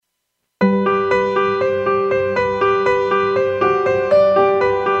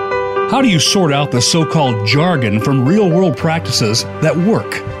How do you sort out the so-called jargon from real-world practices that work?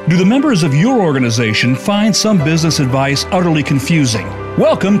 Do the members of your organization find some business advice utterly confusing?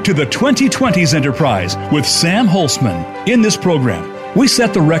 Welcome to the 2020s Enterprise with Sam Holzman. In this program, we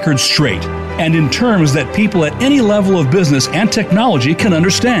set the record straight and in terms that people at any level of business and technology can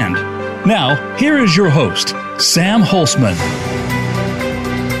understand. Now, here is your host, Sam Holzman.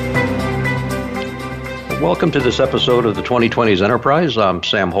 Welcome to this episode of the 2020s Enterprise. I'm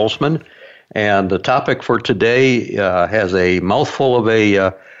Sam Holzman, and the topic for today has a mouthful of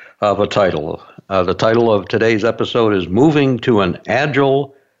a title. The title of today's episode is Moving to an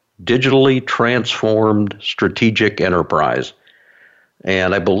Agile, Digitally Transformed Strategic Enterprise.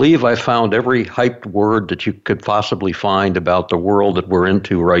 And I believe I found every hyped word that you could possibly find about the world that we're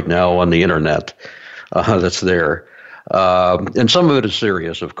into right now on the internet that's there. And some of it is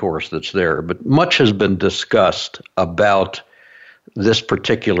serious, of course, that's there. But much has been discussed about this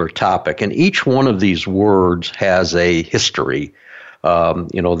particular topic. And each one of these words has a history,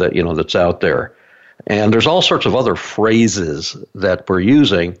 that's out there. And there's all sorts of other phrases that we're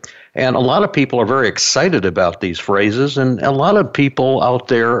using. And a lot of people are very excited about these phrases. And a lot of people out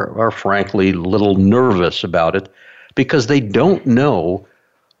there are, frankly, a little nervous about it because they don't know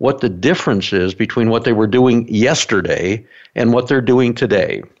what the difference is between what they were doing yesterday and what they're doing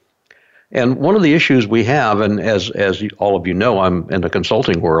today. And one of the issues we have, and as all of you know, I'm in the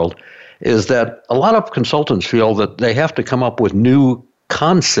consulting world, is that a lot of consultants feel that they have to come up with new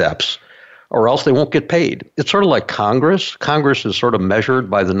concepts or else they won't get paid. It's sort of like Congress. Congress is sort of measured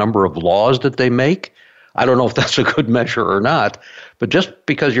by the number of laws that they make. I don't know if that's a good measure or not, but just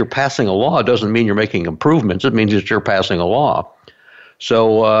because you're passing a law doesn't mean you're making improvements. It means that you're passing a law.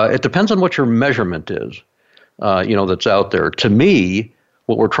 So it depends on what your measurement is, that's out there. To me,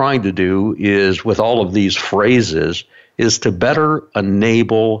 what we're trying to do is, with all of these phrases, is to better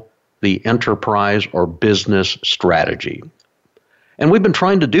enable the enterprise or business strategy. And we've been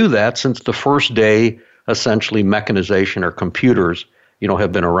trying to do that since the first day, essentially, mechanization or computers,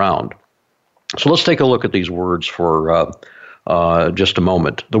 have been around. So let's take a look at these words for just a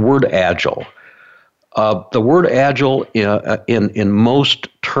moment. The word agile. The word agile in most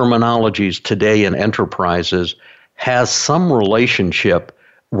terminologies today in enterprises has some relationship,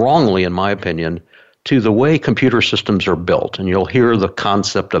 wrongly in my opinion, to the way computer systems are built. And you'll hear the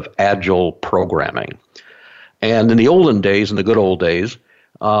concept of agile programming. And in the olden days, in the good old days,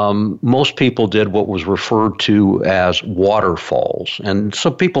 most people did what was referred to as waterfalls. And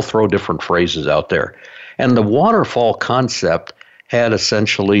so people throw different phrases out there. And the waterfall concept had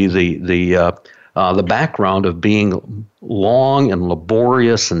essentially the background of being long and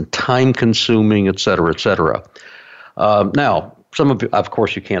laborious and time-consuming, et cetera, et cetera. Now, some of you, of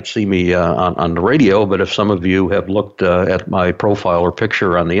course, you can't see me on the radio, but if some of you have looked at my profile or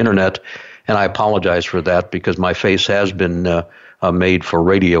picture on the internet, and I apologize for that because my face has been made for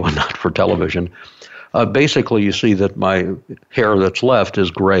radio and not for television, basically you see that my hair that's left is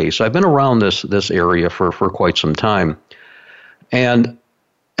gray. So I've been around this area for quite some time. And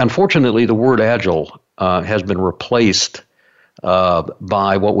unfortunately, the word agile has been replaced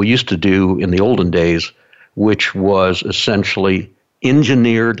by what we used to do in the olden days, which was essentially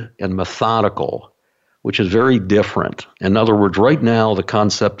engineered and methodical, which is very different. In other words, right now, the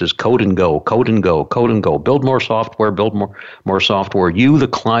concept is code and go, code and go, code and go. Build more software, build more software. You, the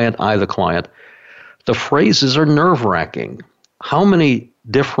client, I, the client. The phrases are nerve-wracking. How many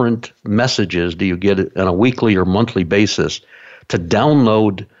different messages do you get on a weekly or monthly basis to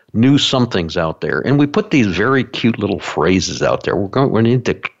download new somethings out there? And we put these very cute little phrases out there. We need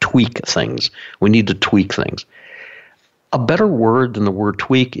to tweak things. We need to tweak things. A better word than the word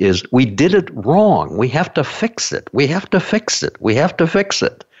tweak is we did it wrong. We have to fix it. We have to fix it. We have to fix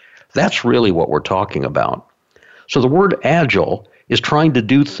it. That's really what we're talking about. So the word agile is trying to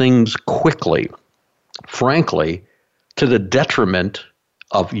do things quickly, frankly, to the detriment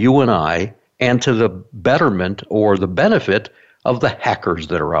of you and I and to the betterment or the benefit of the hackers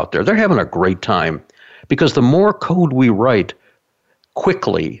that are out there. They're having a great time because the more code we write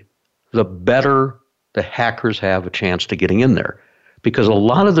quickly, the better the hackers have a chance to getting in there. Because a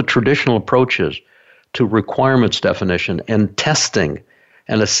lot of the traditional approaches to requirements definition and testing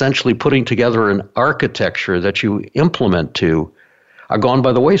and essentially putting together an architecture that you implement to are gone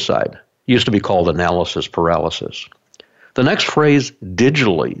by the wayside. It used to be called analysis paralysis. The next phrase,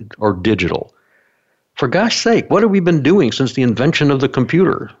 digitally or digital. For gosh sake, what have we been doing since the invention of the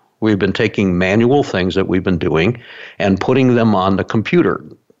computer? We've been taking manual things that we've been doing and putting them on the computer.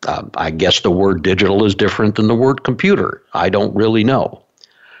 I guess the word digital is different than the word computer. I don't really know.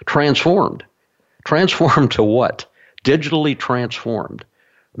 Transformed. Transformed to what? Digitally transformed.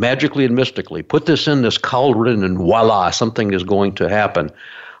 magically and mystically, put this in this cauldron and voila, something is going to happen.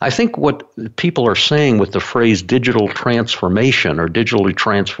 I think what people are saying with the phrase digital transformation or digitally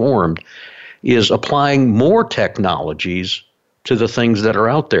transformed is applying more technologies to the things that are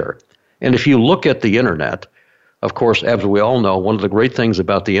out there. And if you look at the internet, of course, as we all know, one of the great things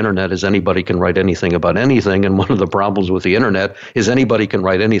about the internet is anybody can write anything about anything. And one of the problems with the internet is anybody can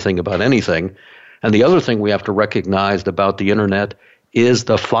write anything about anything. And the other thing we have to recognize about the internet is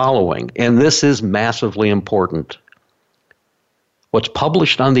the following, and this is massively important. What's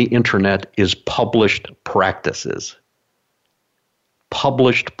published on the internet is published practices.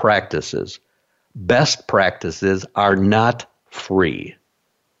 Published practices. Best practices are not free.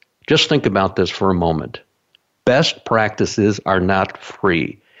 Just think about this for a moment. Best practices are not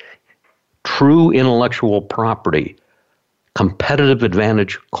free. True intellectual property, competitive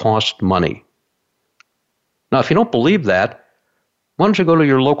advantage costs money. Now, if you don't believe that, why don't you go to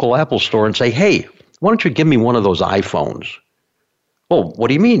your local Apple store and say, hey, why don't you give me one of those iPhones? Well, what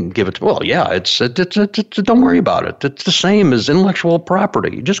do you mean, give it to me? Well, yeah, it's don't worry about it. It's the same as intellectual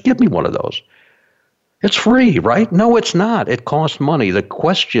property. Just give me one of those. It's free, right? No, it's not. It costs money. The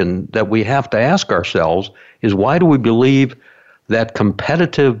question that we have to ask ourselves is, why do we believe that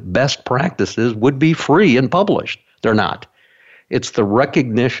competitive best practices would be free and published? They're not. It's the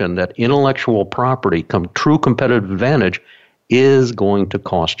recognition that intellectual property, true competitive advantage, is going to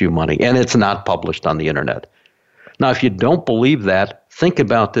cost you money, and it's not published on the internet. Now, if you don't believe that, think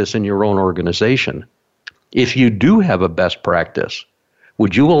about this in your own organization. If you do have a best practice,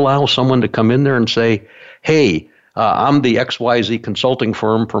 would you allow someone to come in there and say, hey, I'm the XYZ consulting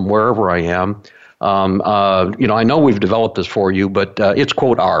firm from wherever I am. I know we've developed this for you, but it's,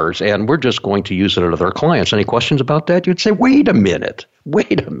 quote, ours, and we're just going to use it at other clients. Any questions about that? You'd say, wait a minute.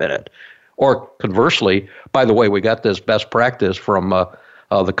 Or conversely, by the way, we got this best practice from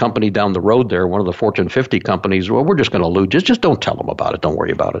the company down the road there, one of the Fortune 50 companies. Well, we're just going to lose. Just don't tell them about it. Don't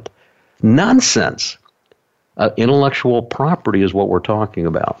worry about it. Nonsense. Intellectual property is what we're talking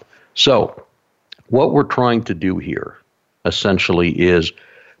about. So what we're trying to do here essentially is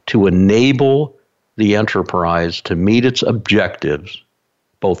to enable the enterprise to meet its objectives,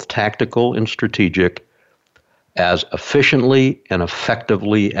 both tactical and strategic, as efficiently and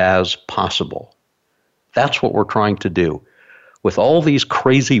effectively as possible. That's what we're trying to do with all these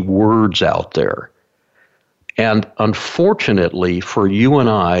crazy words out there. And unfortunately for you and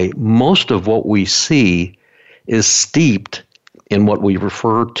I, most of what we see is steeped in what we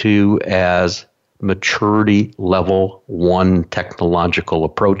refer to as maturity level 1 technological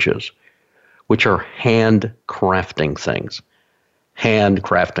approaches, which are handcrafting things. And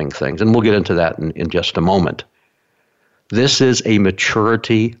we'll get into that in just a moment. This is a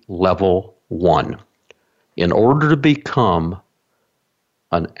maturity level 1. In order to become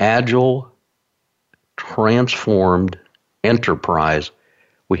an agile, transformed enterprise,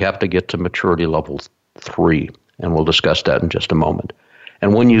 we have to get to maturity level 3, and we'll discuss that in just a moment.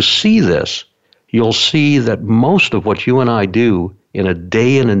 And when you see this, you'll see that most of what you and I do in a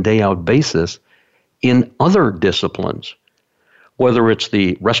day in and day out basis in other disciplines, whether it's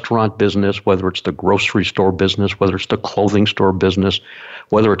the restaurant business, whether it's the grocery store business, whether it's the clothing store business,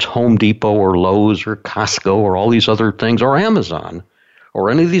 whether it's Home Depot or Lowe's or Costco or all these other things, or Amazon, or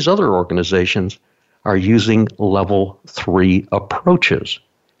any of these other organizations, are using level 3 approaches.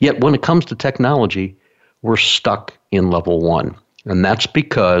 Yet when it comes to technology, we're stuck in level 1. And that's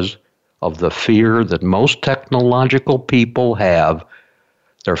because of the fear that most technological people have.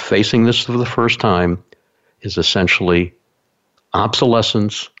 They're facing this for the first time, is essentially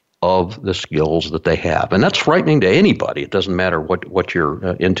obsolescence of the skills that they have. And that's frightening to anybody. It doesn't matter what you're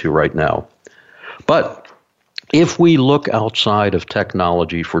into right now. But if we look outside of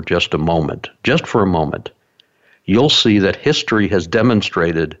technology for just a moment, you'll see that history has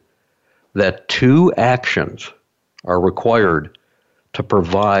demonstrated that 2 actions are required to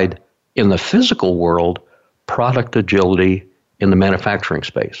provide, in the physical world, product agility in the manufacturing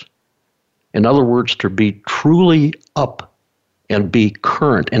space. In other words, to be truly up and be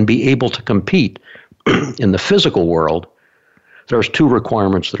current and be able to compete in the physical world, there's 2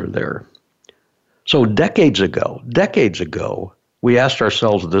 requirements that are there. So decades ago, we asked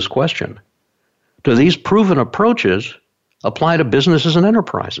ourselves this question: do these proven approaches apply to businesses and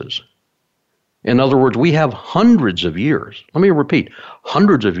enterprises? In other words, we have hundreds of years, let me repeat,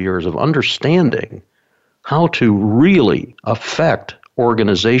 hundreds of years of understanding how to really affect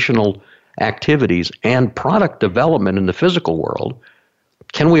organizational activities and product development in the physical world.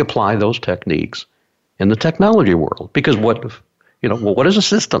 Can we apply those techniques in the technology world? Because what is a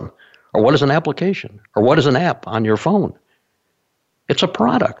system? Or what is an application? Or what is an app on your phone? It's a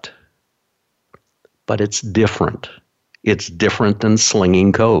product, but it's different. It's different than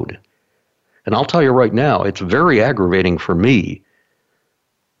slinging code. And I'll tell you right now, it's very aggravating for me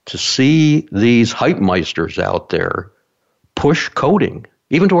to see these hype meisters out there push coding,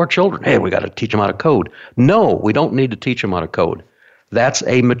 even to our children. Hey, we got to teach them how to code. No, we don't need to teach them how to code. That's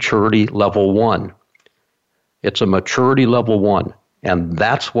a maturity level 1. It's a maturity level 1, and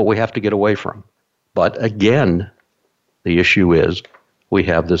that's what we have to get away from. But again, the issue is we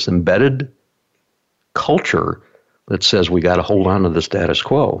have this embedded culture that says we got to hold on to the status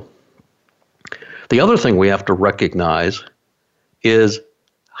quo. The other thing we have to recognize is,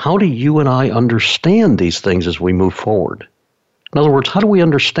 how do you and I understand these things as we move forward? In other words, how do we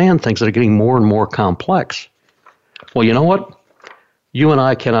understand things that are getting more and more complex? Well, you know what? You and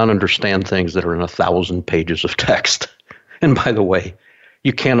I cannot understand things that are in 1,000 pages of text. And by the way,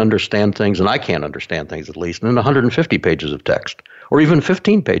 you can't understand things, and I can't understand things at least, in 150 pages of text, or even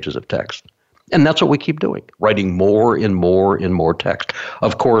 15 pages of text. And that's what we keep doing, writing more and more and more text.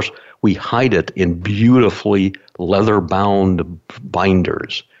 Of course, we hide it in beautifully leather-bound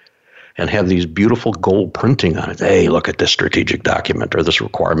binders and have these beautiful gold printing on it. Hey, look at this strategic document, or this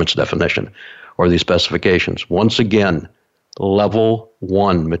requirements definition, or these specifications. Once again, level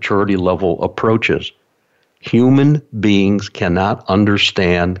 1, maturity level approaches. Human beings cannot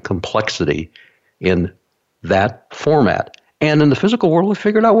understand complexity in that format. And in the physical world, we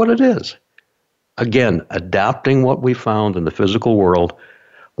figured out what it is. Again, adapting what we found in the physical world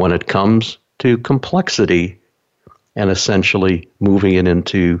when it comes to complexity and essentially moving it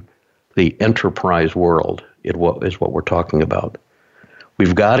into the enterprise world is what we're talking about.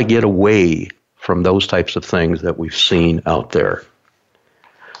 We've got to get away from those types of things that we've seen out there.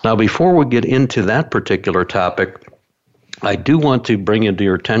 Now, before we get into that particular topic, I do want to bring into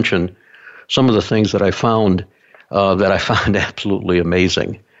your attention some of the things that I found absolutely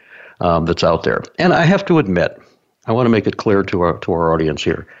amazing that's out there. And I have to admit, I want to make it clear to our audience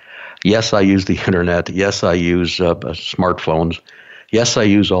here. Yes, I use the internet. Yes, I use smartphones. Yes, I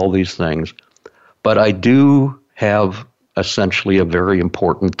use all these things. But I do have essentially a very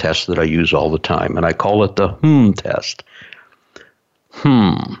important test that I use all the time, and I call it the test.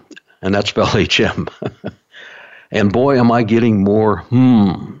 And that's spelled H-M. And boy, am I getting more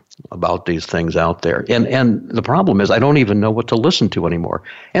about these things out there. And the problem is I don't even know what to listen to anymore.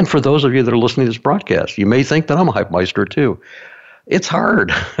 And for those of you that are listening to this broadcast, you may think that I'm a hype meister too. It's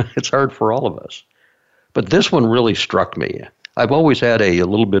hard. It's hard for all of us. But this one really struck me. I've always had a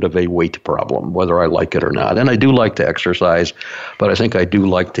little bit of a weight problem, whether I like it or not. And I do like to exercise, but I think I do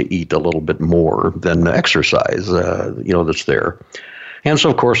like to eat a little bit more than exercise, that's there. And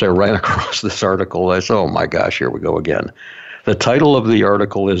so, of course, I ran across this article. I said, oh, my gosh, here we go again. The title of the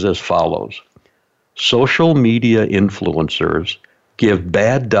article is as follows: Social media influencers give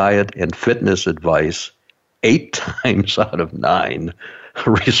bad diet and fitness advice 8 times out of 9,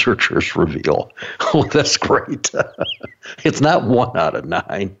 researchers reveal. Oh, that's great. It's not 1 out of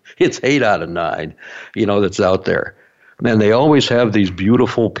 9. It's 8 out of 9, that's out there. And they always have these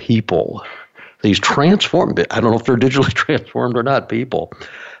beautiful people, these transformed, I don't know if they're digitally transformed or not, people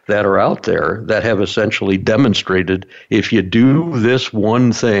that are out there that have essentially demonstrated if you do this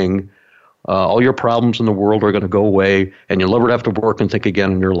one thing, all your problems in the world are going to go away, and you'll never have to work and think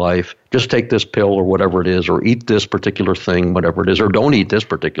again in your life. Just take this pill or whatever it is, or eat this particular thing, whatever it is, or don't eat this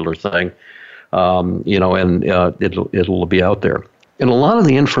particular thing, and it'll be out there. And a lot of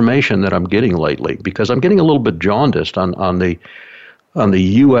the information that I'm getting lately, because I'm getting a little bit jaundiced on the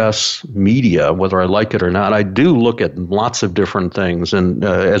U.S. media, whether I like it or not, I do look at lots of different things. And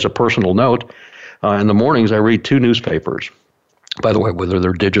as a personal note, in the mornings I read 2 newspapers. By the way, whether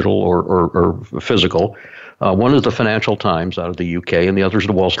they're digital or physical. One is the Financial Times out of the UK, and the other is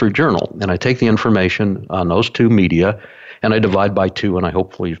the Wall Street Journal. And I take the information on those 2 media, and I divide by 2, and I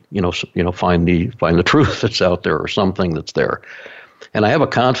hopefully find the truth that's out there, or something that's there. And I have a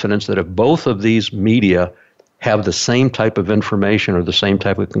confidence that if both of these media have the same type of information or the same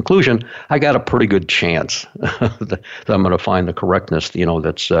type of conclusion, I got a pretty good chance that I'm going to find the correctness,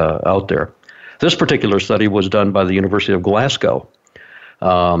 that's out there. This particular study was done by the University of Glasgow,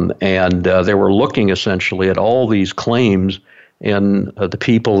 and they were looking essentially at all these claims in the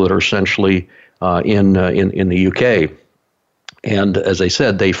people that are essentially in the UK. And as I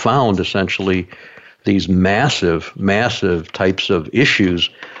said, they found essentially these massive types of issues,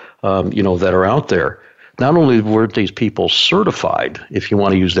 that are out there. Not only were these people certified, if you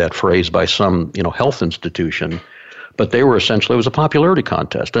want to use that phrase, by some health institution, but they were essentially, it was a popularity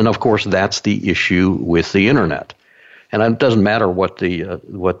contest. And of course, that's the issue with the internet. And it doesn't matter what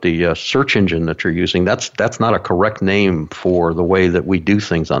the search engine that you're using. That's not a correct name for the way that we do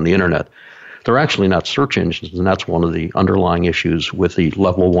things on the internet. They're actually not search engines, and that's one of the underlying issues with the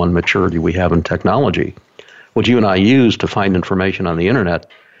level 1 maturity we have in technology. What you and I use to find information on the internet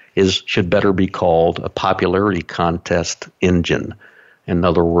should better be called a popularity contest engine. In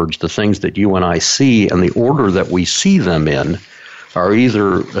other words, the things that you and I see and the order that we see them in are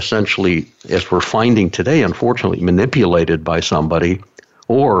either essentially, as we're finding today, unfortunately, manipulated by somebody,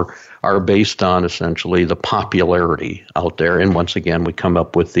 or are based on essentially the popularity out there. And once again, we come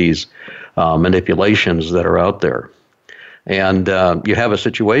up with these manipulations that are out there. And you have a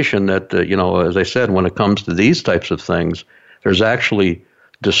situation that, as I said, when it comes to these types of things, there's actually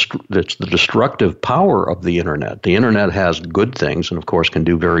it's the destructive power of the internet. The internet has good things and, of course, can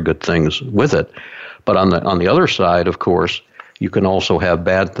do very good things with it. But on the other side, of course, you can also have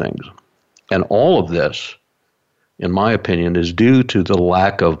bad things. And all of this, in my opinion, is due to the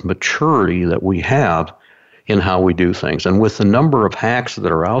lack of maturity that we have in how we do things. And with the number of hacks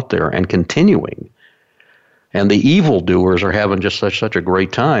that are out there and continuing, and the evildoers are having just such a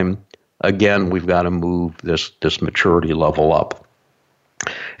great time, again, we've got to move this maturity level up.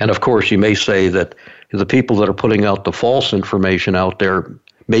 And of course, you may say that the people that are putting out the false information out there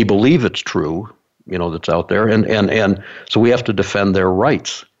may believe it's true, that's out there, and so we have to defend their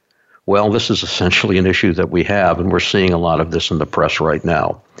rights. Well, this is essentially an issue that we have, and we're seeing a lot of this in the press right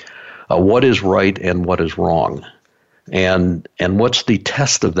now. What is right and what is wrong? And what's the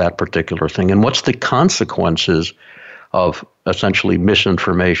test of that particular thing? And what's the consequences of essentially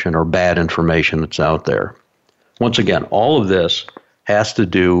misinformation or bad information that's out there? Once again, all of this has to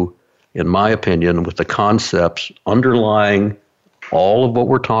do, in my opinion, with the concepts underlying all of what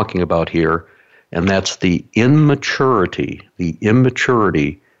we're talking about here, and that's the immaturity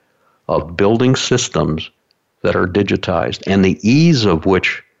of building systems that are digitized, and the ease of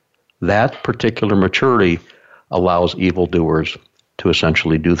which that particular maturity allows evildoers to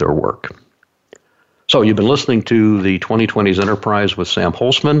essentially do their work. So you've been listening to the 2020s Enterprise with Sam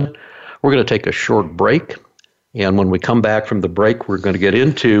Holzman. We're going to take a short break, and when we come back from the break, we're going to get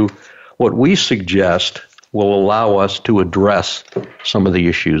into what we suggest will allow us to address some of the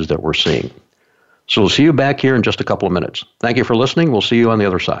issues that we're seeing. So we'll see you back here in just a couple of minutes. Thank you for listening. We'll see you on the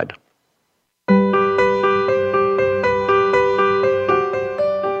other side.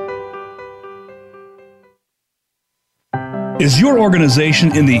 Is your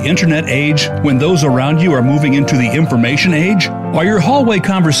organization in the internet age when those around you are moving into the information age? Are your hallway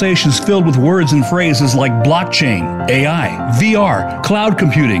conversations filled with words and phrases like blockchain, AI, VR, cloud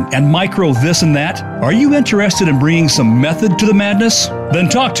computing, and micro this and that? Are you interested in bringing some method to the madness? Then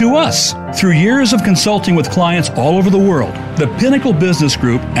talk to us. Through years of consulting with clients all over the world, the Pinnacle Business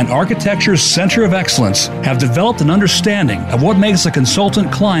Group and Architecture's Center of Excellence have developed an understanding of what makes a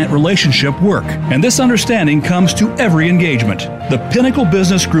consultant-client relationship work. And this understanding comes to every engagement. The Pinnacle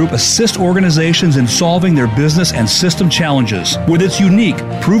Business Group assists organizations in solving their business and system challenges with its unique,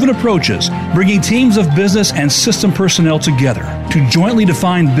 proven approaches, bringing teams of business and system personnel together to jointly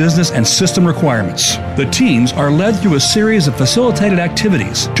define business and system requirements. The teams are led through a series of facilitated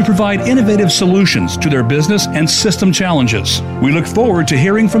activities to provide innovative solutions to their business and system challenges. We look forward to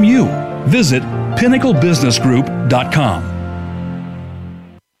hearing from you. Visit pinnaclebusinessgroup.com.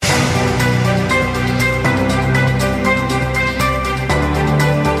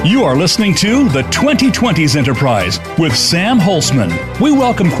 You are listening to the 2020s Enterprise with Sam Holzman. We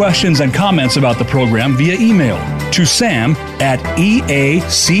welcome questions and comments about the program via email to sam@eacoe.org.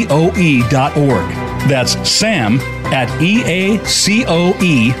 That's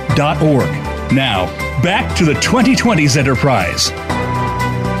sam@eacoe.org. Now, back to the 2020s Enterprise.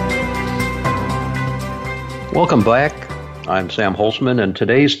 Welcome back. I'm Sam Holzman, and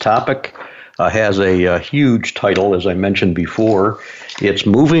today's topic has a huge title, as I mentioned before. It's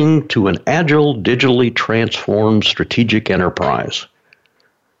Moving to an Agile, Digitally Transformed Strategic Enterprise.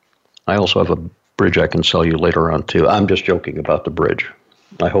 I also have a bridge I can sell you later on, too. I'm just joking about the bridge.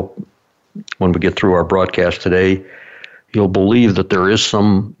 I hope when we get through our broadcast today, you'll believe that there is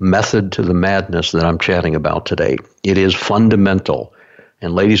some method to the madness that I'm chatting about today. It is fundamental.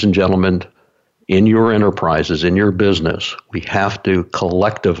 And ladies and gentlemen, in your enterprises, in your business, we have to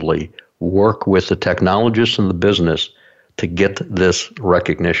collectively work with the technologists in the business to get this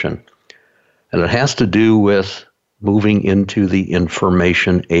recognition. And it has to do with moving into the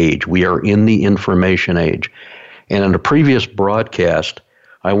information age. We are in the information age. And in a previous broadcast,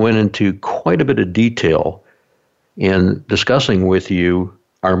 I went into quite a bit of detail in discussing with you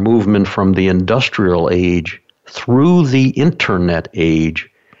our movement from the industrial age through the internet age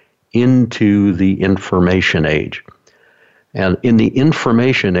into the information age. And in the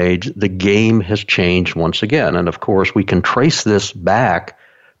information age, the game has changed once again. And of course, we can trace this back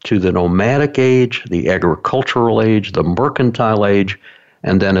to the nomadic age, the agricultural age, the mercantile age.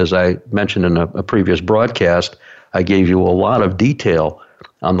 And then, as I mentioned in a previous broadcast, I gave you a lot of detail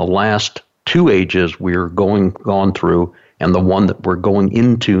on the last two ages we're gone through and the one that we're going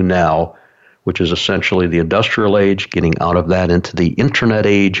into now, which is essentially the industrial age, getting out of that into the internet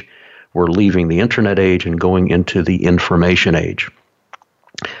age. We're leaving the internet age and going into the information age.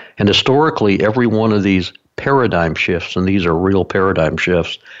 And historically, every one of these paradigm shifts, and these are real paradigm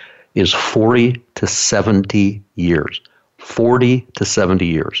shifts, is 40 to 70 years. 40 to 70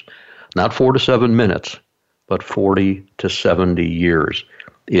 years. Not 4 to 7 minutes, but 40 to 70 years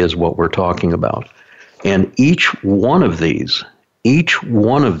is what we're talking about. And each one of these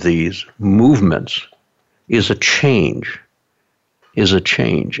movements is a change.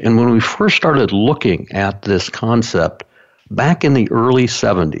 And when we first started looking at this concept back in the early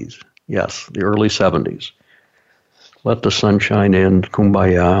 70s, yes, the early 70s, let the sunshine in,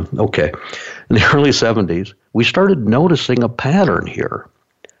 kumbaya, okay. In the early 70s, we started noticing a pattern here,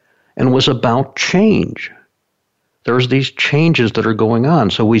 and it was about change. There's these changes that are going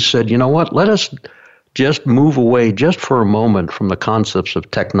on. So we said, you know what, let us just move away just for a moment from the concepts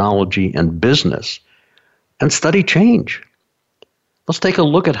of technology and business and study change. Let's take a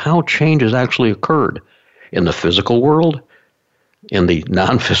look at how change has actually occurred in the physical world, in the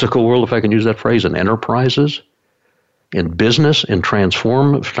non-physical world, if I can use that phrase, in enterprises, in business, in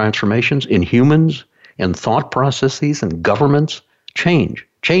transformations, in humans, in thought processes, in governments. Change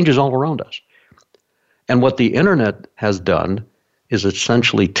is all around us. And what the internet has done is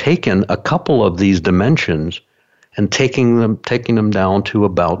essentially taken a couple of these dimensions and taking them down to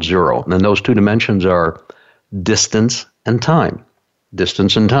about zero. And those two dimensions are distance and time.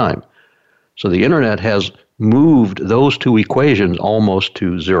 Distance and time. So the internet has moved those two equations almost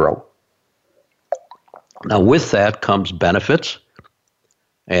to zero. Now with that comes benefits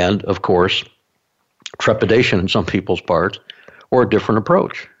and, of course, trepidation in some people's parts, or a different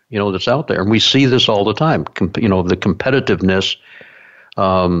approach, that's out there. And we see this all the time. The competitiveness,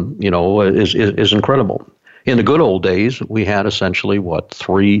 is incredible. In the good old days, we had essentially,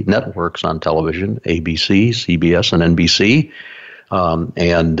 3 networks on television, ABC, CBS, and NBC.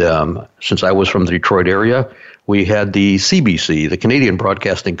 Since I was from the Detroit area, we had the CBC, the Canadian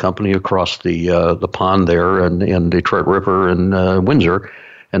Broadcasting Company, across the pond there in Detroit River and Windsor,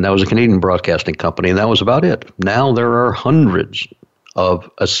 and that was a Canadian Broadcasting Company, and that was about it. Now there are hundreds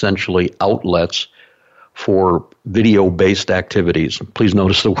of essentially outlets for video-based activities. Please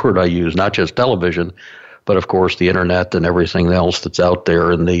notice the word I use, not just television, but of course the internet and everything else that's out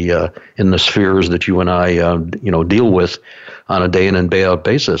there in the spheres that you and I deal with on a day in and day out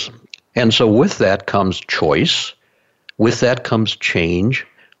basis. And so with that comes choice, with that comes change,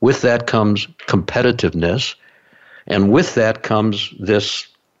 with that comes competitiveness, and with that comes this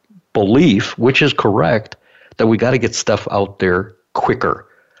belief, which is correct, that we got to get stuff out there quicker.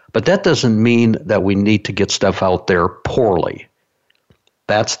 But that doesn't mean that we need to get stuff out there poorly.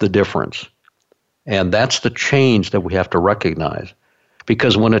 That's the difference. And that's the change that we have to recognize.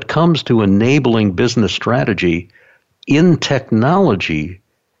 Because when it comes to enabling business strategy in technology,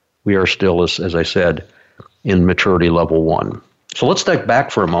 we are still, as I said, in maturity level 1. So let's step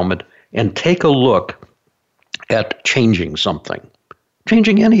back for a moment and take a look at changing something,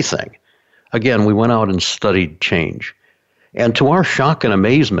 changing anything. Again, we went out and studied change. And to our shock and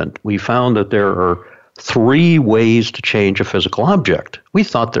amazement, we found that there are 3 ways to change a physical object. We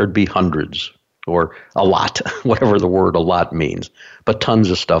thought there'd be hundreds or a lot, whatever the word a lot means, but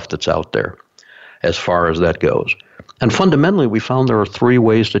tons of stuff that's out there as far as that goes. And fundamentally, we found there are 3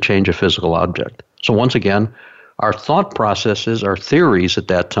 ways to change a physical object. So once again, our thought processes, our theories at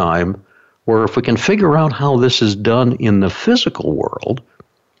that time were, if we can figure out how this is done in the physical world,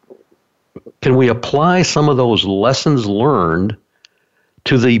 can we apply some of those lessons learned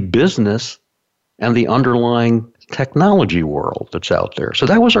to the business and the underlying technology world that's out there? So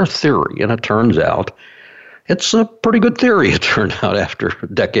that was our theory, and it turns out it's a pretty good theory, it turned out, after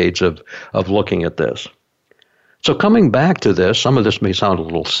decades of looking at this. So coming back to this, some of this may sound a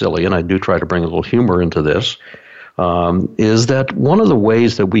little silly, and I do try to bring a little humor into this, is that one of the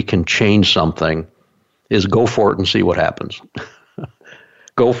ways that we can change something is go for it and see what happens.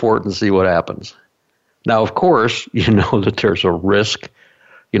 Go for it and see what happens. Now, of course, you know that there's a risk,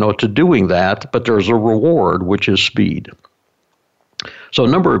 to doing that, but there's a reward, which is speed. So a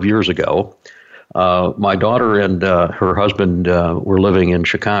number of years ago, my daughter and her husband were living in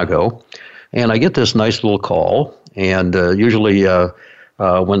Chicago, and I get this nice little call, and usually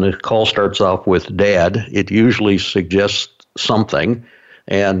when the call starts off with Dad, it usually suggests something.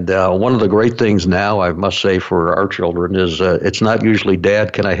 And one of the great things now, I must say, for our children is it's not usually,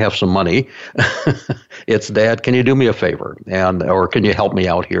 Dad, can I have some money? It's, Dad, can you do me a favor? Or can you help me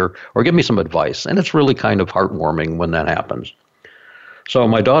out here? Or give me some advice? And it's really kind of heartwarming when that happens. So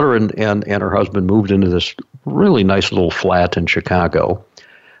my daughter and her husband moved into this really nice little flat in Chicago.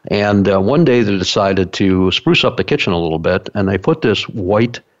 And one day they decided to spruce up the kitchen a little bit, and they put this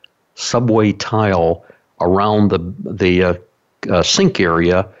white subway tile around the sink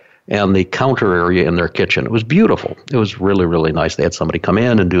area and the counter area in their kitchen. It was beautiful. It was really, really nice. They had somebody come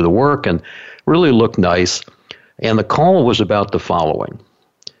in and do the work and really looked nice. And the call was about the following.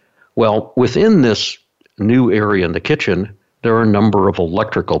 Well, within this new area in the kitchen, there are a number of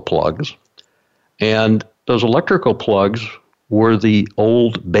electrical plugs. And those electrical plugs were the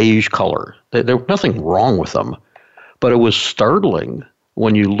old beige color. There was nothing wrong with them, but it was startling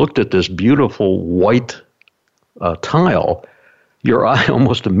when you looked at this beautiful white tile. Your eye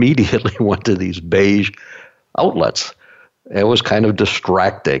almost immediately went to these beige outlets. It was kind of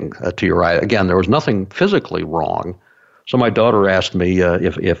distracting to your eye. Again, there was nothing physically wrong. So my daughter asked me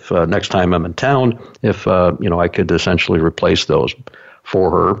if next time I'm in town, if I could essentially replace those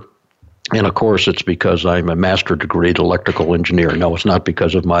for her. And of course, it's because I'm a master degreed electrical engineer. No, it's not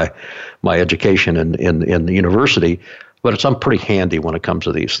because of my education in the university, but I'm pretty handy when it comes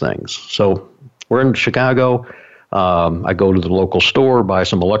to these things. So we're in Chicago. I go to the local store, buy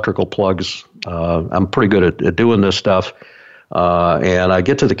some electrical plugs. I'm pretty good at doing this stuff. And I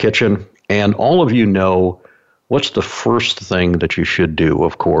get to the kitchen, and all of you know what's the first thing that you should do,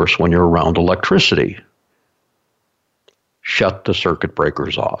 of course, when you're around electricity? Shut the circuit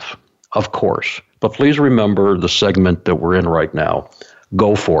breakers off, of course. But please remember the segment that we're in right now.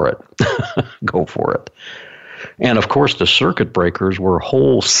 Go for it. Go for it. And, of course, the circuit breakers were a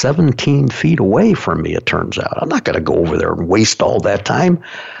whole 17 feet away from me, it turns out. I'm not going to go over there and waste all that time.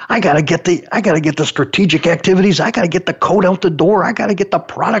 I got to get the strategic activities. I got to get the code out the door. I got to get the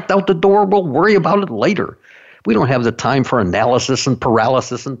product out the door. We'll worry about it later. We don't have the time for analysis and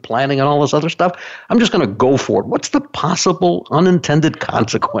paralysis and planning and all this other stuff. I'm just going to go for it. What's the possible unintended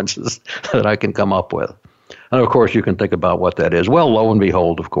consequences that I can come up with? And, of course, you can think about what that is. Well, lo and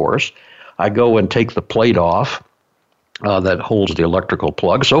behold, of course, I go and take the plate off that holds the electrical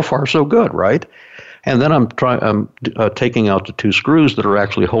plug. So far, so good, right? And then I'm taking out the two screws that are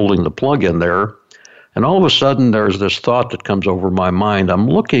actually holding the plug in there. And all of a sudden, there's this thought that comes over my mind. I'm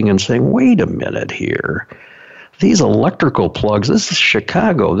looking and saying, wait a minute here. These electrical plugs, this is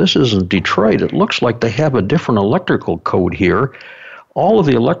Chicago. This isn't Detroit. It looks like they have a different electrical code here. All of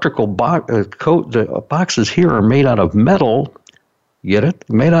the electrical boxes here are made out of metal. Get it?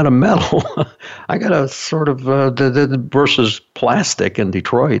 Made out of metal. I got a sort of versus plastic in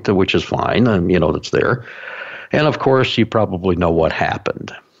Detroit, which is fine, and that's there. And of course, you probably know what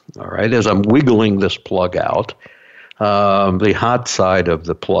happened. All right, as I'm wiggling this plug out, the hot side of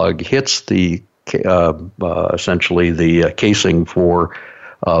the plug hits the essentially the casing for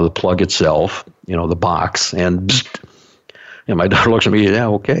the plug itself. The box, and my daughter looks at me. Yeah,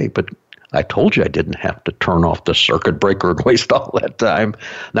 okay, but I told you I didn't have to turn off the circuit breaker and waste all that time.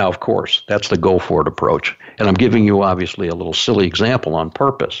 Now, of course, that's the go-for-it approach. And I'm giving you, obviously, a little silly example on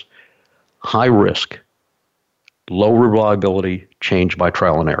purpose. High risk, low reliability, change by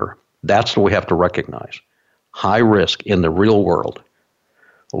trial and error. That's what we have to recognize. High risk in the real world,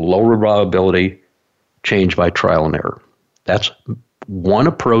 low reliability, change by trial and error. That's one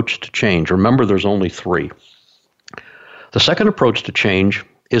approach to change. Remember, there's only three. The second approach to change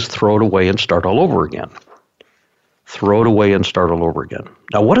is throw it away and start all over again. Throw it away and start all over again.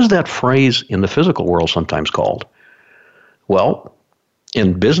 Now, what is that phrase in the physical world sometimes called? Well,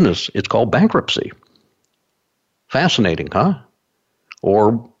 in business, it's called bankruptcy. Fascinating, huh?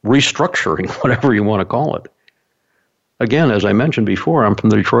 Or restructuring, whatever you want to call it. Again, as I mentioned before, I'm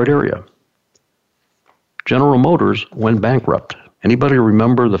from the Detroit area. General Motors went bankrupt. Anybody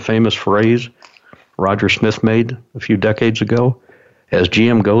remember the famous phrase Roger Smith made a few decades ago? As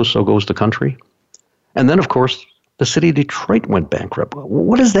GM goes, so goes the country. And then, of course, the city of Detroit went bankrupt.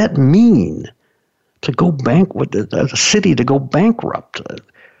 What does that mean? To go a city to go bankrupt?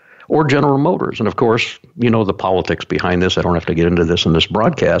 Or General Motors. And, of course, the politics behind this. I don't have to get into this in this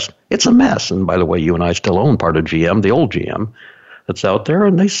broadcast. It's a mess. And, by the way, you and I still own part of GM, the old GM, that's out there.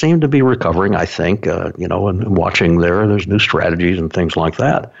 And they seem to be recovering, I think, and watching there's new strategies and things like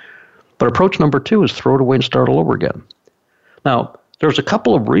that. But approach number 2 is throw it away and start all over again. Now, there's a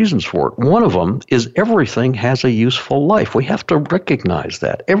couple of reasons for it. One of them is everything has a useful life. We have to recognize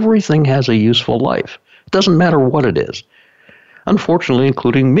that. Everything has a useful life. It doesn't matter what it is. Unfortunately,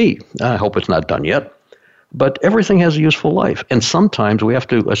 including me. I hope it's not done yet. But everything has a useful life. And sometimes we have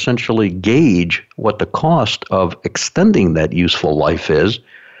to essentially gauge what the cost of extending that useful life is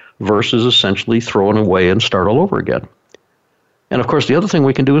versus essentially throwing away and start all over again. And of course, the other thing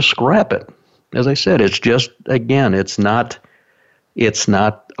we can do is scrap it. As I said, it's just, again, it's not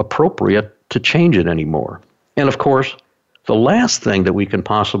appropriate to change it anymore. And of course, the last thing that we can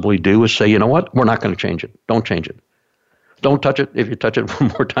possibly do is say, you know what, we're not going to change it. Don't change it. Don't touch it. If you touch it one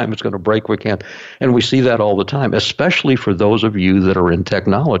more time, it's going to break. We can't. And we see that all the time, especially for those of you that are in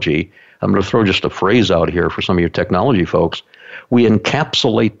technology. I'm going to throw just a phrase out here for some of your technology folks. We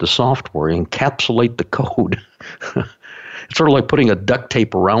encapsulate the software, encapsulate the code. It's sort of like putting a duct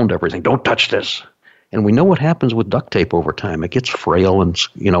tape around everything. Don't touch this. And we know what happens with duct tape over time. It gets frail and,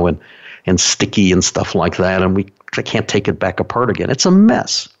 and sticky and stuff like that, and we can't take it back apart again. It's a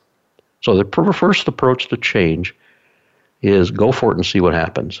mess. So the first approach to change is go for it and see what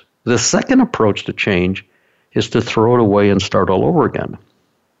happens. The second approach to change is to throw it away and start all over again.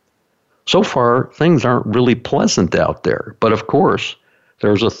 So far, things aren't really pleasant out there. But of course,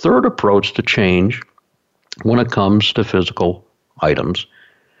 there's a third approach to change when it comes to physical items.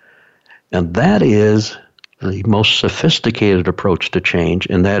 And that is the most sophisticated approach to change,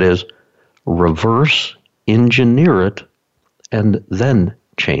 and that is reverse engineer it and then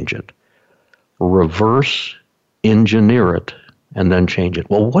change it. Reverse engineer it and then change it.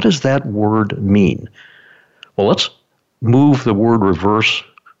 Well, what does that word mean? Well, let's move the word reverse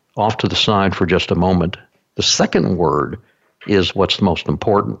off to the side for just a moment. The second word is what's most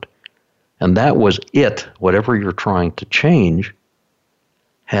important. And that was whatever you're trying to change,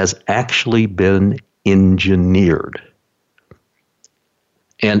 has actually been engineered.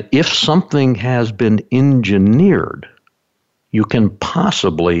 And if something has been engineered, you can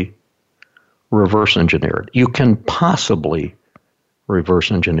possibly reverse engineer it. You can possibly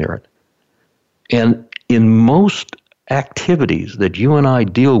reverse engineer it. And in most activities that you and I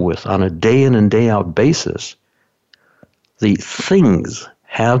deal with on a day in and day out basis, the things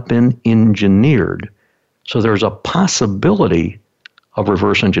have been engineered. So there's a possibility of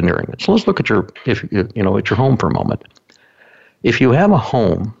reverse engineering it. So let's look at your home for a moment. If you have a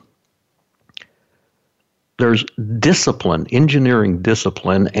home, there's discipline, engineering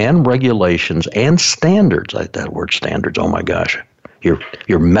discipline, and regulations and standards. That word standards, oh my gosh.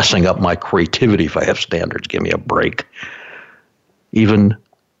 You're messing up my creativity if I have standards. Give me a break. Even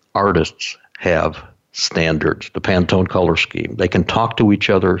artists have standards, the Pantone color scheme. They can talk to each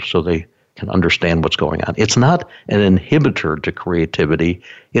other so they can understand what's going on. It's not an inhibitor to creativity.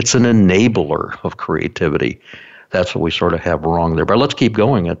 It's an enabler of creativity. That's what we sort of have wrong there. But let's keep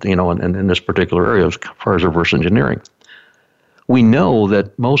going in this particular area as far as reverse engineering. We know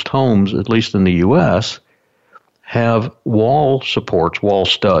that most homes, at least in the U.S., have wall supports, wall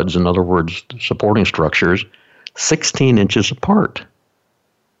studs, in other words, supporting structures, 16 inches apart.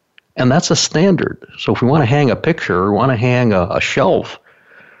 And that's a standard. So if we want to hang a picture or want to hang a shelf,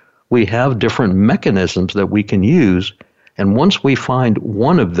 we have different mechanisms that we can use. And once we find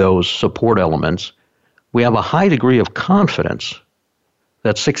one of those support elements, we have a high degree of confidence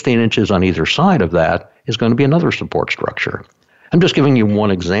that 16 inches on either side of that is going to be another support structure. I'm just giving you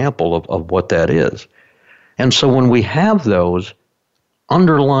one example of what that is. And so when we have those,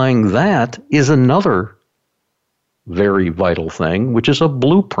 underlying that is another very vital thing, which is a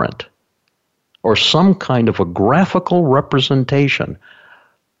blueprint or some kind of a graphical representation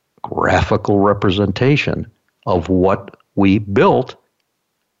of what we built.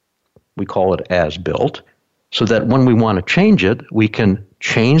 We call it as built, so that when we want to change it, we can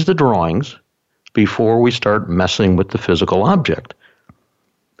change the drawings before we start messing with the physical object.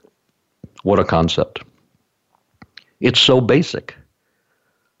 What a concept. It's so basic.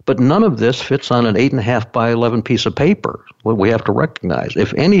 But none of this fits on an 8.5 by 11 piece of paper. What we have to recognize,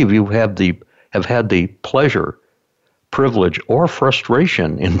 if any of you have had the pleasure, privilege, or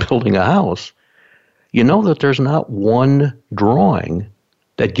frustration in building a house, you know that there's not one drawing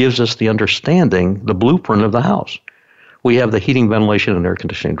that gives us the understanding, the blueprint of the house. We have the heating, ventilation, and air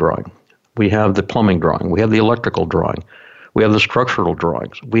conditioning drawing. We have the plumbing drawing. We have the electrical drawing. We have the structural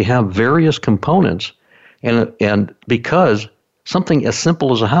drawings. We have various components, and because something as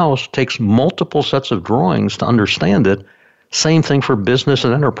simple as a house takes multiple sets of drawings to understand it, same thing for business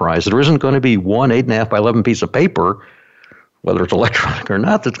and enterprise. There isn't going to be one 8.5 by 11 piece of paper, whether it's electronic or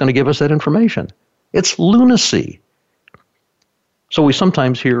not, that's going to give us that information. It's lunacy. So we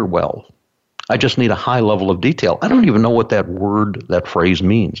sometimes hear, well, I just need a high level of detail. I don't even know what that phrase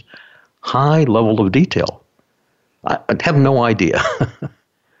means. High level of detail. I have no idea.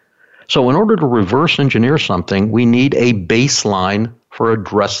 So in order to reverse engineer something, we need a baseline for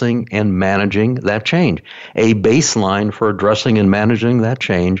addressing and managing that change, a baseline for addressing and managing that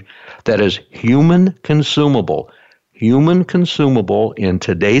change that is human consumable in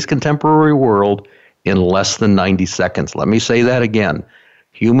today's contemporary world in less than 90 seconds. Let me say that again.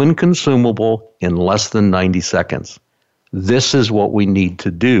 Human consumable in less than 90 seconds. This is what we need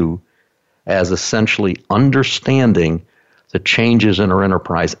to do as essentially understanding the changes in our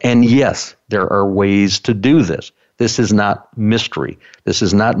enterprise. And yes, there are ways to do this. This is not mystery. This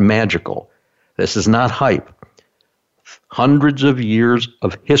is not magical. This is not hype. Hundreds of years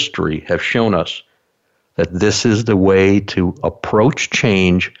of history have shown us that this is the way to approach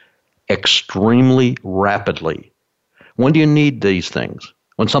change extremely rapidly. When do you need these things?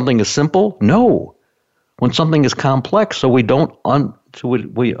 When something is simple? No. When something is complex, so we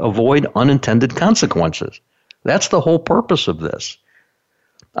we avoid unintended consequences. That's the whole purpose of this.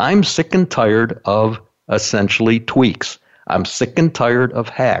 I'm sick and tired of essentially tweaks. I'm sick and tired of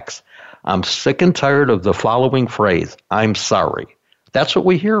hacks. I'm sick and tired of the following phrase, I'm sorry. That's what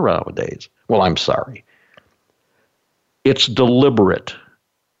we hear nowadays. Well, I'm sorry. It's deliberate.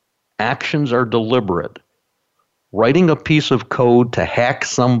 Actions are deliberate. Writing a piece of code to hack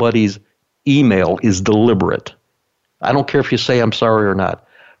somebody's email is deliberate. I don't care if you say I'm sorry or not.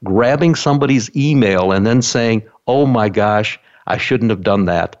 Grabbing somebody's email and then saying, oh my gosh, I shouldn't have done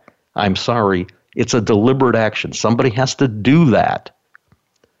that. I'm sorry. It's a deliberate action. Somebody has to do that.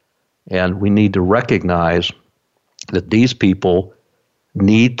 And we need to recognize that these people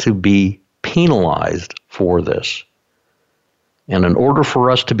need to be penalized for this. And in order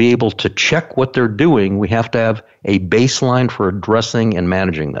for us to be able to check what they're doing, we have to have a baseline for addressing and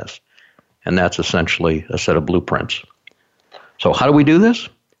managing this. And that's essentially a set of blueprints. So how do we do this?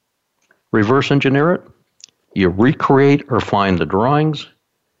 Reverse engineer it. You recreate or find the drawings.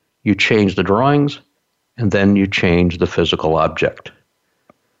 You change the drawings. And then you change the physical object.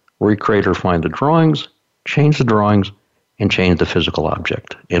 Recreate or find the drawings, change the drawings, and change the physical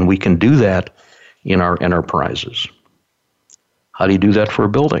object. And we can do that in our enterprises. How do you do that for a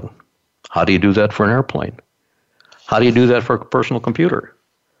building? How do you do that for an airplane? How do you do that for a personal computer?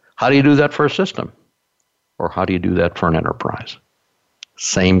 How do you do that for a system? Or how do you do that for an enterprise?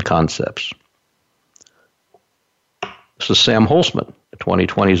 Same concepts. This is Sam Holzman, the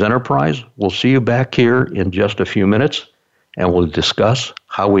 2020s Enterprise. We'll see you back here in just a few minutes, and we'll discuss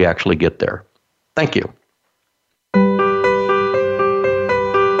how we actually get there. Thank you.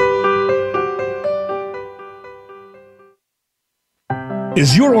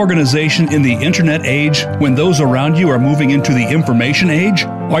 Is your organization in the internet age when those around you are moving into the information age?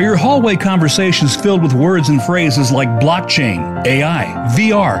 Are your hallway conversations filled with words and phrases like blockchain, AI,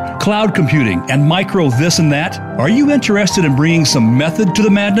 VR, cloud computing, and micro this and that? Are you interested in bringing some method to the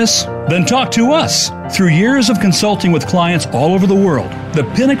madness? Then talk to us. Through years of consulting with clients all over the world, the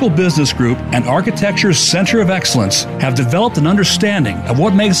Pinnacle Business Group and Architecture's Center of Excellence have developed an understanding of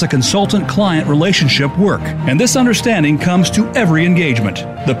what makes a consultant-client relationship work. And this understanding comes to every engagement.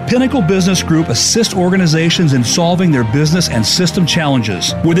 The Pinnacle Business Group assists organizations in solving their business and system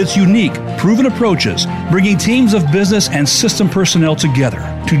challenges with its unique, proven approaches, bringing teams of business and system personnel together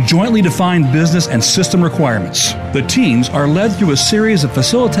to jointly define business and system requirements. The teams are led through a series of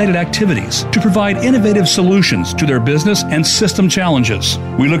facilitated activities to provide innovative solutions to their business and system challenges.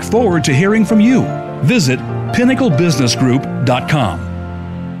 We look forward to hearing from you. Visit pinnaclebusinessgroup.com.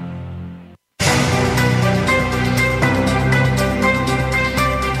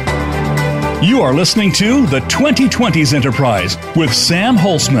 You are listening to the 2020s Enterprise with Sam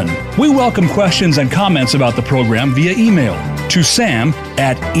Holzman. We welcome questions and comments about the program via email to sam@eacoe.org.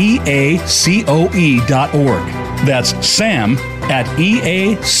 That's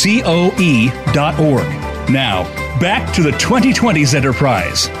sam@eacoe.org. Now, back to the 2020s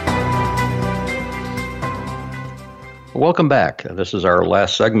Enterprise. Welcome back. This is our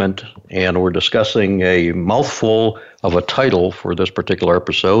last segment, and we're discussing a mouthful of a title for this particular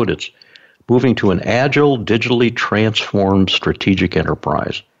episode. It's Moving to an Agile, Digitally Transformed Strategic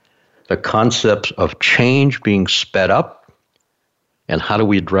Enterprise. The concepts of change being sped up, and how do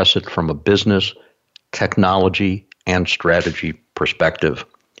we address it from a business, technology, and strategy perspective.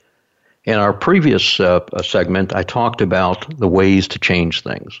 In our previous segment, I talked about the ways to change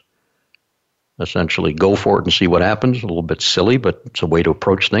things. Essentially, go for it and see what happens. A little bit silly, but it's a way to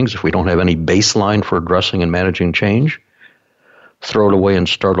approach things if we don't have any baseline for addressing and managing change. Throw it away and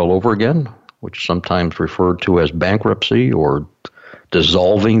start all over again, which is sometimes referred to as bankruptcy or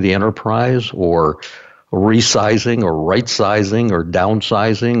dissolving the enterprise or resizing or right-sizing or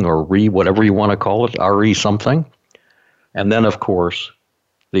downsizing or whatever you want to call it, RE something. And then, of course,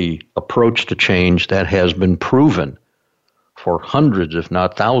 the approach to change that has been proven for hundreds, if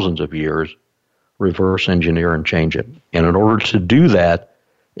not thousands of years, reverse engineer and change it. And in order to do that,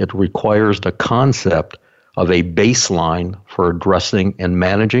 it requires the concept of a baseline for addressing and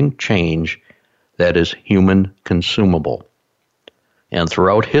managing change that is human consumable. And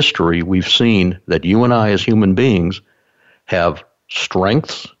throughout history, we've seen that you and I as human beings have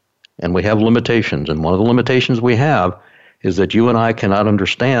strengths and we have limitations. And one of the limitations we have is that you and I cannot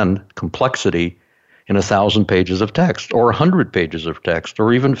understand complexity in 1,000 pages of text or 100 pages of text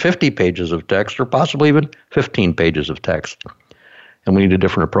or even 50 pages of text or possibly even 15 pages of text. And we need a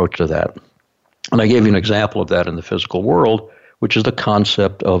different approach to that. And I gave you an example of that in the physical world, which is the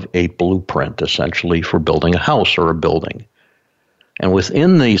concept of a blueprint, essentially, for building a house or a building. And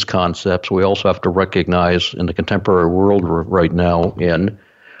within these concepts, we also have to recognize in the contemporary world we're right now in,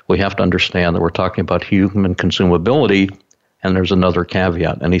 we have to understand that we're talking about human consumability, and there's another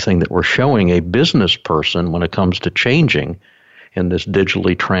caveat. Anything that we're showing a business person when it comes to changing in this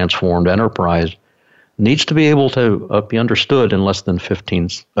digitally transformed enterprise needs to be able to be understood in less than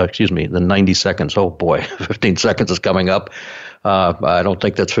 90 seconds. Oh boy, 15 seconds is coming up. I don't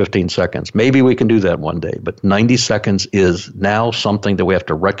think that's 15 seconds. Maybe we can do that one day, but 90 seconds is now something that we have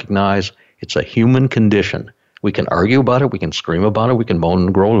to recognize. It's a human condition. We can argue about it, we can scream about it, we can moan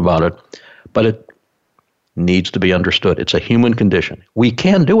and groan about it, but it needs to be understood. It's a human condition. We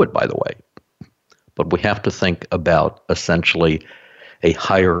can do it, by the way, but we have to think about essentially a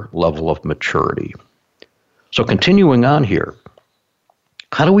higher level of maturity. So continuing on here,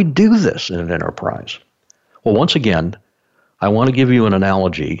 how do we do this in an enterprise? Well, once again, I want to give you an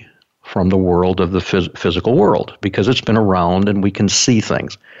analogy from the world of the physical world because it's been around and we can see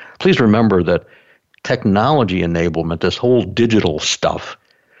things. Please remember that technology enablement, this whole digital stuff,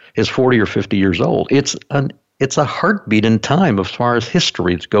 is 40 or 50 years old. It's a heartbeat in time as far as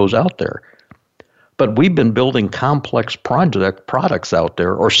history goes out there. But we've been building complex products out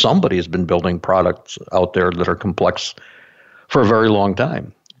there, or somebody has been building products out there that are complex for a very long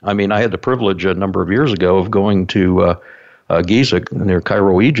time. I mean, I had the privilege a number of years ago of going to Giza near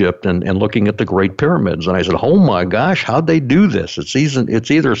Cairo, Egypt, and looking at the Great Pyramids. And I said, oh my gosh, how'd they do this?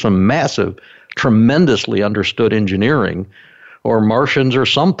 It's either some massive, tremendously understood engineering or Martians or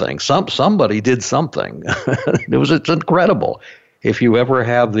something. Somebody did something. It's incredible. If you ever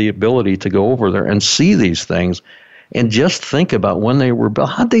have the ability to go over there and see these things and just think about when they were built,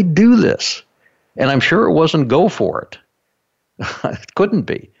 how'd they do this? And I'm sure it wasn't go for it. It couldn't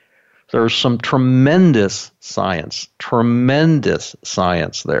be. There's some tremendous science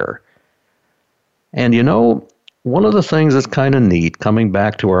there. And you know, one of the things that's kind of neat, coming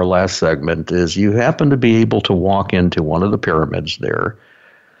back to our last segment, is you happen to be able to walk into one of the pyramids there,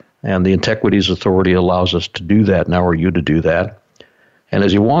 and the Antiquities Authority allows us to do that now, or you to do that. And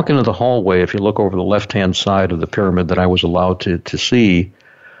as you walk into the hallway, if you look over the left-hand side of the pyramid that I was allowed to see,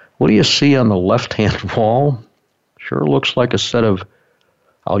 what do you see on the left-hand wall? Sure looks like a set of,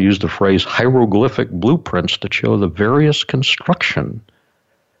 I'll use the phrase, hieroglyphic blueprints that show the various construction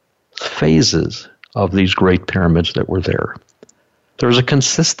phases of these great pyramids that were there. There's a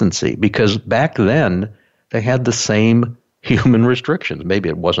consistency because back then they had the same human restrictions. Maybe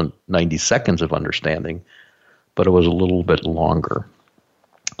it wasn't 90 seconds of understanding, but it was a little bit longer.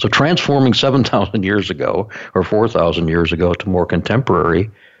 So transforming 7,000 years ago or 4,000 years ago to more contemporary,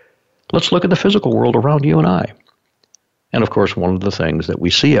 let's look at the physical world around you and I. And of course, one of the things that we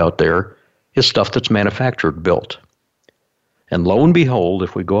see out there is stuff that's manufactured, built. And lo and behold,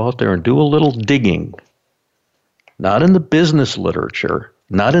 if we go out there and do a little digging, not in the business literature,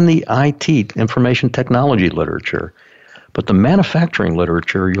 not in the IT, information technology literature, but the manufacturing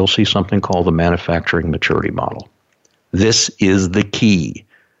literature, you'll see something called the manufacturing maturity model. This is the key,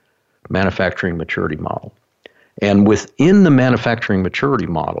 manufacturing maturity model. And within the manufacturing maturity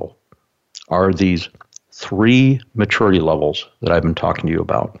model are these 3 maturity levels that I've been talking to you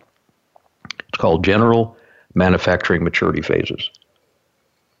about. It's called general manufacturing maturity phases.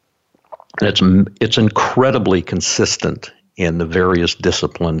 And it's incredibly consistent in the various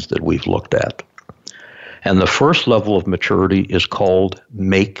disciplines that we've looked at. And the first level of maturity is called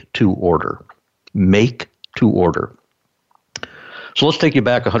make to order. Make to order. So let's take you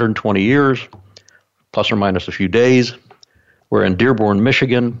back 120 years, plus or minus a few days. We're in Dearborn,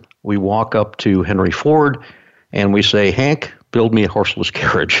 Michigan. We walk up to Henry Ford and we say, Hank, build me a horseless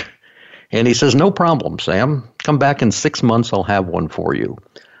carriage. And he says, no problem, Sam. Come back in 6 months, I'll have one for you.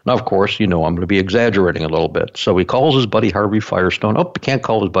 Now, of course, you know I'm going to be exaggerating a little bit. So he calls his buddy Harvey Firestone. Oh, he can't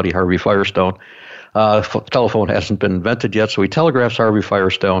call his buddy Harvey Firestone. Telephone hasn't been invented yet, so he telegraphs Harvey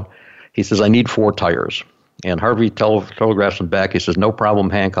Firestone. He says, I need 4 tires. And Harvey telegraphs him back. He says, no problem,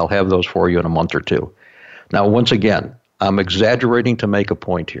 Hank. I'll have those for you in a month or 2. Now, once again, I'm exaggerating to make a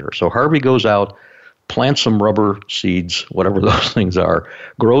point here. So Harvey goes out, plants some rubber seeds, whatever those things are,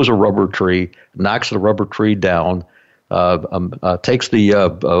 grows a rubber tree, knocks the rubber tree down, takes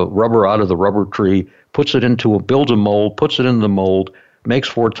the rubber out of the rubber tree, builds a mold, puts it in the mold, makes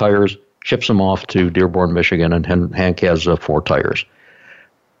 4 tires, ships them off to Dearborn, Michigan, and Hank has 4 tires.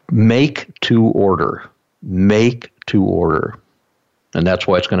 Make to order. Make to order. And that's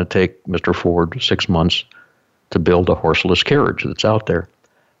why it's going to take Mr. Ford 6 months to build a horseless carriage that's out there.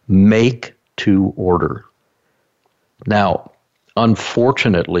 Make to order. Now,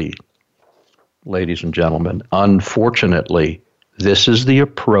 unfortunately, ladies and gentlemen, this is the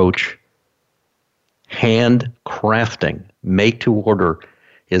approach. Handcrafting. Make to order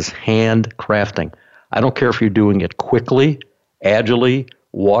is handcrafting. I don't care if you're doing it quickly, agilely,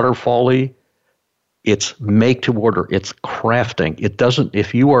 waterfally. It's make to order. It's crafting. It doesn't,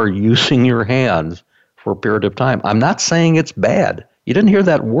 if you are using your hands for a period of time, I'm not saying it's bad. You didn't hear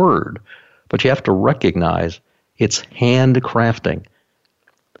that word, but you have to recognize it's handcrafting.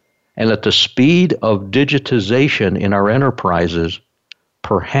 And at the speed of digitization in our enterprises,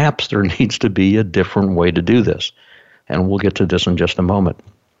 perhaps there needs to be a different way to do this. And we'll get to this in just a moment.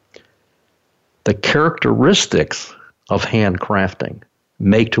 The characteristics of handcrafting,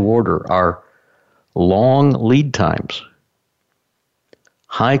 make to order, are long lead times,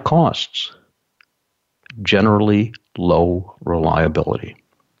 high costs, generally low reliability.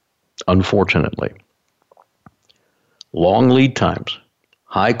 Unfortunately, long lead times,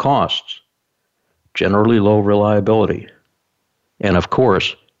 high costs, generally low reliability, and of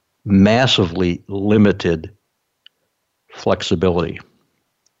course, massively limited flexibility.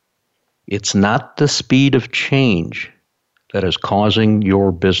 It's not the speed of change that is causing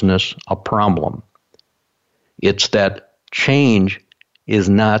your business a problem. It's that change is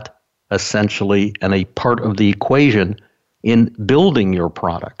not essentially a part of the equation in building your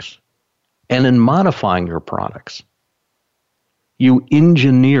products and in modifying your products. You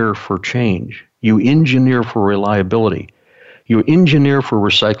engineer for change. You engineer for reliability. You engineer for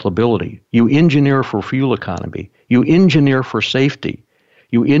recyclability. You engineer for fuel economy. You engineer for safety.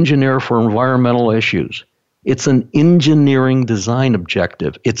 You engineer for environmental issues. It's an engineering design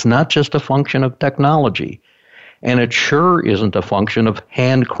objective. It's not just a function of technology. And it sure isn't a function of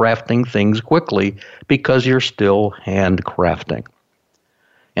handcrafting things quickly, because you're still handcrafting.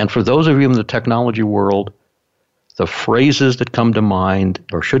 And for those of you in the technology world, the phrases that come to mind,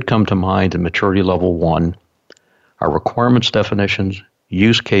 or should come to mind in maturity level 1, are requirements definitions,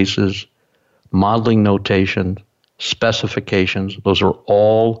 use cases, modeling notation, specifications. Those are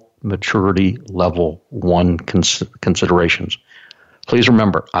all maturity level 1 considerations. Please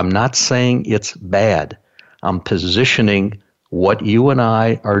remember, I'm not saying it's bad. I'm positioning what you and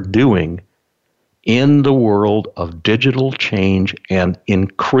I are doing in the world of digital change and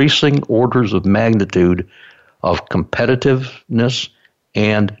increasing orders of magnitude of competitiveness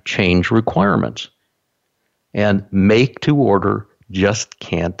and change requirements. And make to order just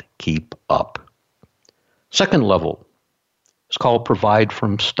can't keep up. Second level is called provide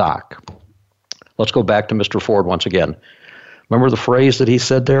from stock. Let's go back to Mr. Ford once again. Remember the phrase that he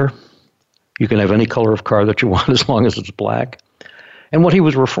said there? You can have any color of car that you want as long as it's black. And what he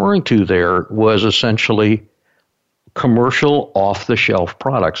was referring to there was essentially commercial off-the-shelf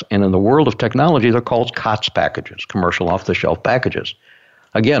products. And in the world of technology, they're called COTS packages, commercial off-the-shelf packages.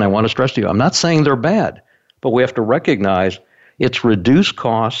 Again, I want to stress to you, I'm not saying they're bad, but we have to recognize it's reduced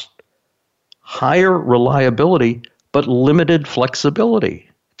cost, higher reliability, but limited flexibility.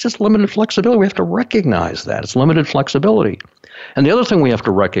 It's just limited flexibility. We have to recognize that. It's limited flexibility. And the other thing we have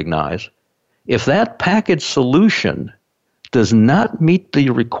to recognize, if that package solution does not meet the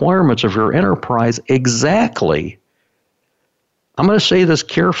requirements of your enterprise exactly, I'm going to say this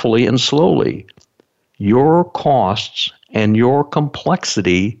carefully and slowly, your costs and your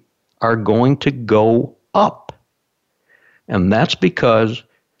complexity are going to go up. And that's because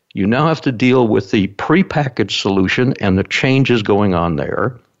you now have to deal with the prepackaged solution and the changes going on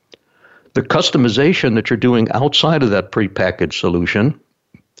there, the customization that you're doing outside of that prepackaged solution,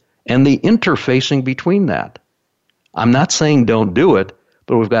 and the interfacing between that. I'm not saying don't do it,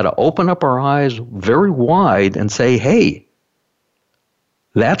 but we've got to open up our eyes very wide and say, hey,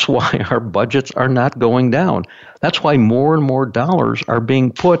 that's why our budgets are not going down. That's why more and more dollars are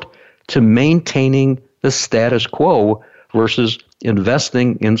being put to maintaining the status quo versus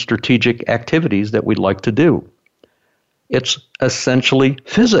investing in strategic activities that we'd like to do. It's essentially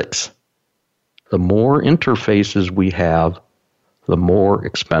physics. The more interfaces we have, the more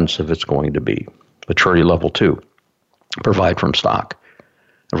expensive it's going to be. Maturity level 2, provide from stock.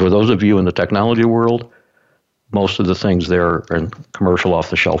 And for those of you in the technology world, most of the things there are in commercial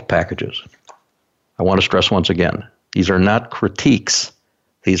off-the-shelf packages. I want to stress once again, these are not critiques.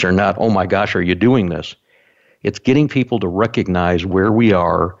 These are not, oh my gosh, are you doing this? It's getting people to recognize where we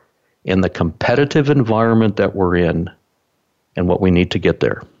are in the competitive environment that we're in and what we need to get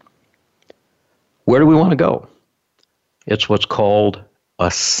there. Where do we want to go? It's what's called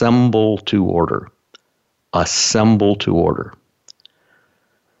assemble to order. Assemble to order.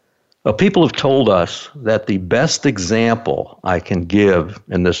 Well, people have told us that the best example I can give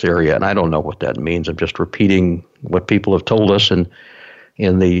in this area, and I don't know what that means, I'm just repeating what people have told us in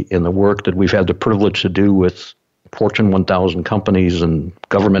the work that we've had the privilege to do with Fortune 1000 companies and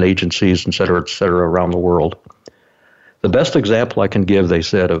government agencies, et cetera, around the world. The best example I can give, they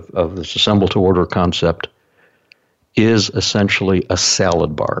said, of this assemble to order concept is essentially a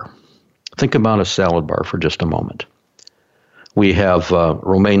salad bar. Think about a salad bar for just a moment. We have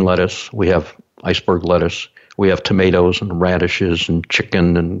romaine lettuce, we have iceberg lettuce, we have tomatoes and radishes and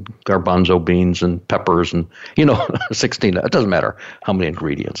chicken and garbanzo beans and peppers and, 16, it doesn't matter how many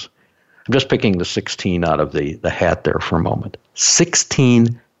ingredients. I'm just picking the 16 out of the hat there for a moment.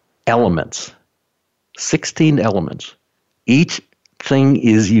 16 elements. 16 elements. Each thing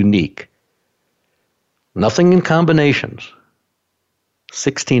is unique. Nothing in combinations.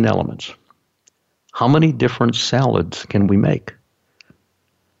 16 elements. How many different salads can we make?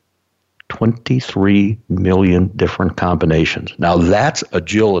 23 million different combinations. Now that's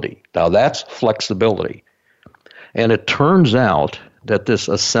agility. Now that's flexibility. And it turns out that this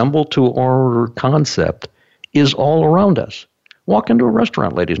assemble to order concept is all around us. Walk into a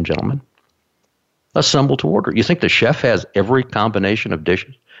restaurant, ladies and gentlemen. Assemble to order. You think the chef has every combination of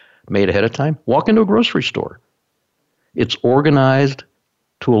dishes made ahead of time? Walk into a grocery store. It's organized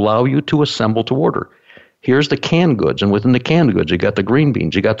to allow you to assemble to order. Here's the canned goods, and within the canned goods, you got the green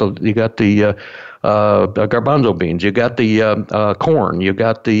beans, you got the garbanzo beans, you got the corn, you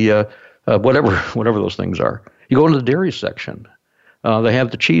got the whatever those things are. You go into the dairy section. They have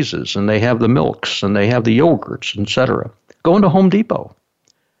the cheeses, and they have the milks, and they have the yogurts, etc. Go into Home Depot.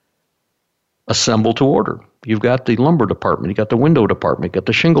 Assemble to order. You've got the lumber department, you got the window department, you got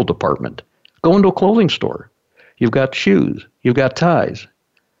the shingle department. Go into a clothing store. You've got shoes, you've got ties.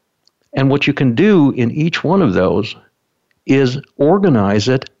 And what you can do in each one of those is organize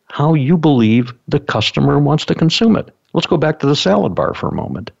it how you believe the customer wants to consume it. Let's go back to the salad bar for a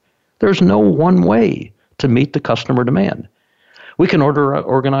moment. There's no one way to meet the customer demand. We can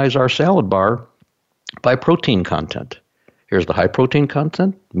organize our salad bar by protein content. Here's the high protein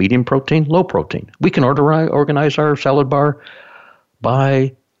content, medium protein, low protein. We can organize our salad bar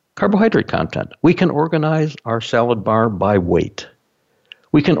by carbohydrate content. We can organize our salad bar by weight.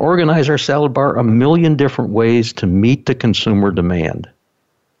 We can organize our salad bar a million different ways to meet the consumer demand.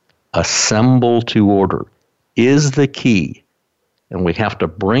 Assemble to order is the key. And we have to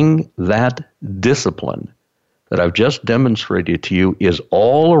bring that discipline that I've just demonstrated to you is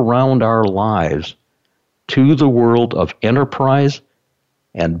all around our lives to the world of enterprise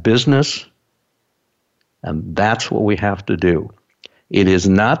and business. And that's what we have to do. It is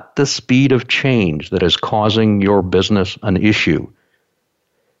not the speed of change that is causing your business an issue.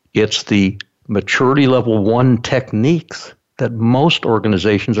 It's the maturity level 1 techniques that most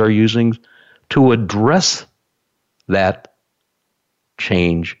organizations are using to address that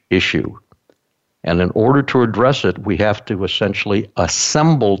change issue. And in order to address it, we have to essentially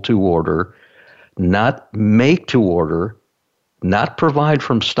assemble to order, not make to order, not provide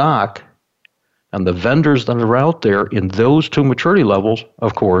from stock. And the vendors that are out there in those two maturity levels,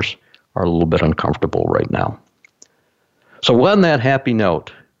 of course, are a little bit uncomfortable right now. So on that happy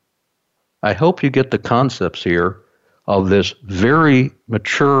note, I hope you get the concepts here of this very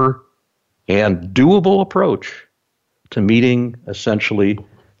mature and doable approach to meeting essentially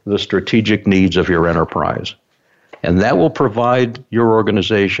the strategic needs of your enterprise. And that will provide your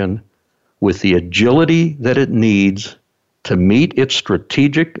organization with the agility that it needs to meet its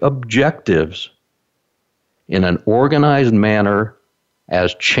strategic objectives in an organized manner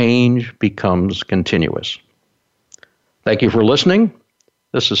as change becomes continuous. Thank you for listening.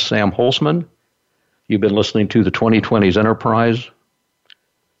 This is Sam Holzman. You've been listening to the 2020s Enterprise.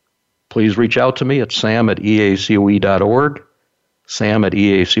 Please reach out to me at sam@eacoe.org,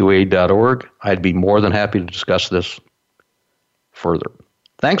 sam@eacoe.org. I'd be more than happy to discuss this further.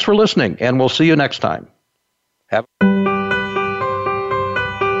 Thanks for listening, and we'll see you next time.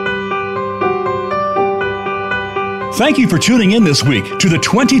 Thank you for tuning in this week to the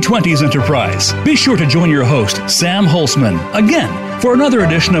 2020s Enterprise. Be sure to join your host, Sam Holzman, again for another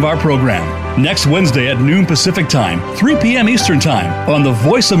edition of our program next Wednesday at noon Pacific Time, 3 p.m. Eastern Time on the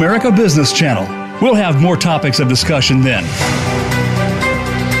Voice America Business Channel. We'll have more topics of discussion then.